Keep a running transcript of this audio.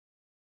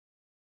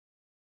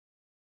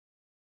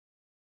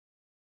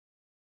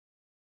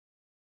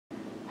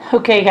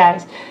Okay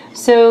guys,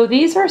 so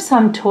these are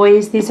some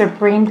toys. These are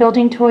brain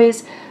building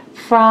toys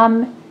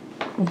from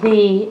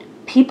the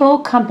People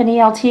Company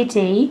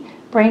Ltd.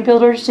 Brain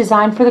Builders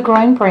designed for the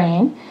growing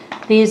brain.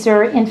 These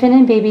are infant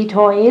and baby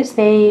toys.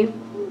 They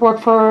work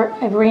for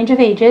a range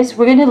of ages.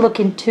 We're going to look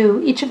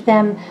into each of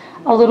them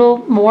a little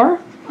more,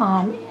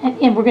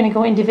 and we're going to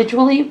go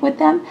individually with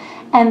them,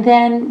 and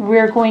then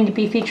we're going to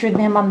be featuring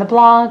them on the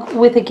blog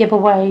with a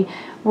giveaway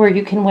where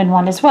you can win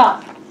one as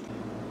well.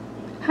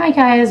 Hi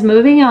guys,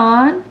 moving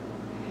on.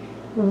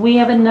 We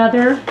have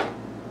another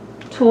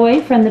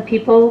toy from the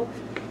People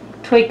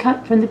Toy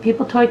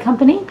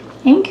Company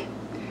Inc.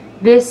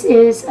 This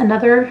is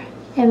another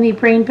in the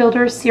Brain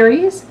Builder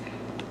series,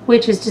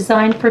 which is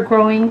designed for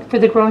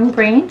the growing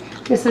brain.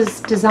 This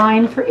is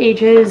designed for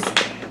ages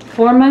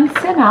 4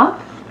 months and up.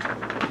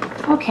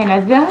 Okay, now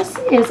this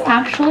is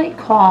actually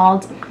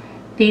called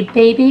the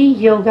Baby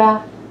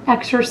Yoga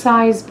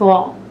Exercise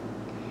Ball.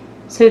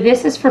 So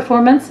this is for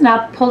 4 months and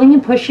up, pulling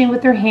and pushing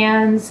with their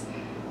hands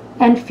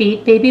and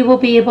feet. Baby will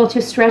be able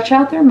to stretch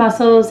out their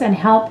muscles and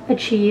help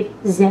achieve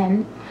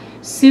Zen.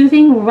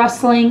 Soothing,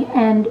 rustling,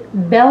 and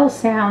bell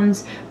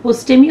sounds will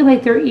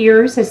stimulate their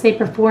ears as they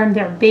perform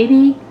their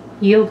baby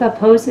yoga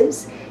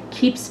poses.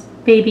 Keeps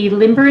baby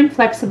limber and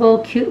flexible.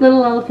 Cute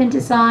little elephant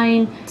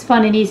design. It's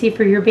fun and easy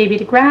for your baby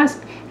to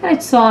grasp, and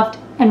it's soft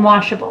and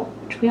washable,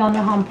 which we all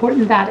know how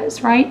important that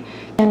is, right?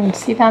 And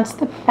see, that's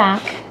the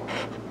back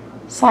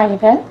side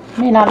of it.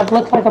 May not have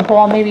looked like a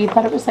ball. Maybe you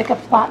thought it was like a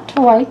flat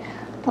toy,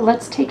 but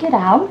let's take it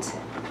out.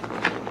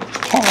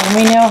 Okay, and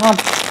we know how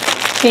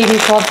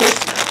babies love this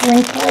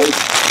crinkly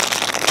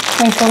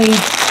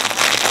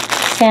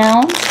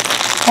sound,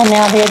 and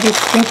now they have these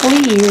crinkly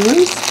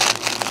ears,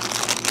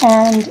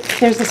 and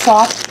there's a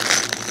soft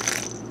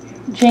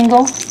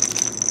jingle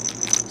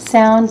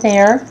sound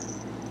there,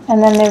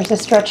 and then there's a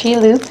stretchy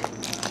loop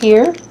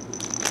here,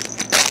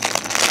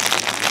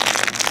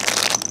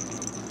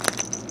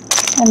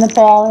 and the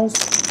ball is,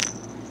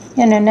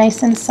 you know,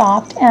 nice and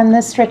soft, and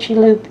the stretchy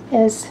loop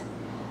is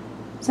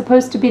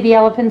supposed to be the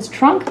elephant's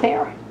trunk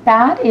there.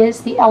 That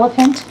is the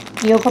elephant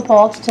yoga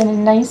ball. It's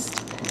in nice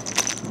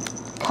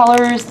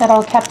colors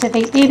that'll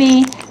captivate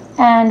baby,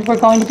 and we're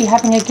going to be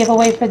having a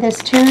giveaway for this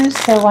too,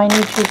 so I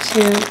need you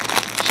to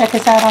check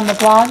us out on the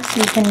blog so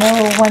you can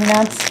know when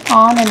that's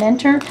on and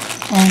enter,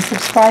 and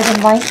subscribe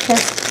and like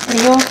this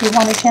video if you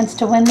want a chance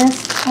to win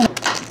this. And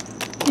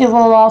it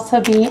will also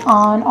be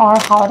on our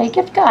holiday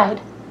gift guide.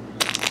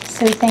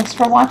 So thanks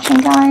for watching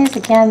guys.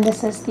 Again,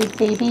 this is the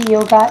Baby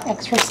Yoga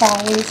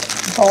Exercise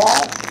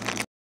Ball.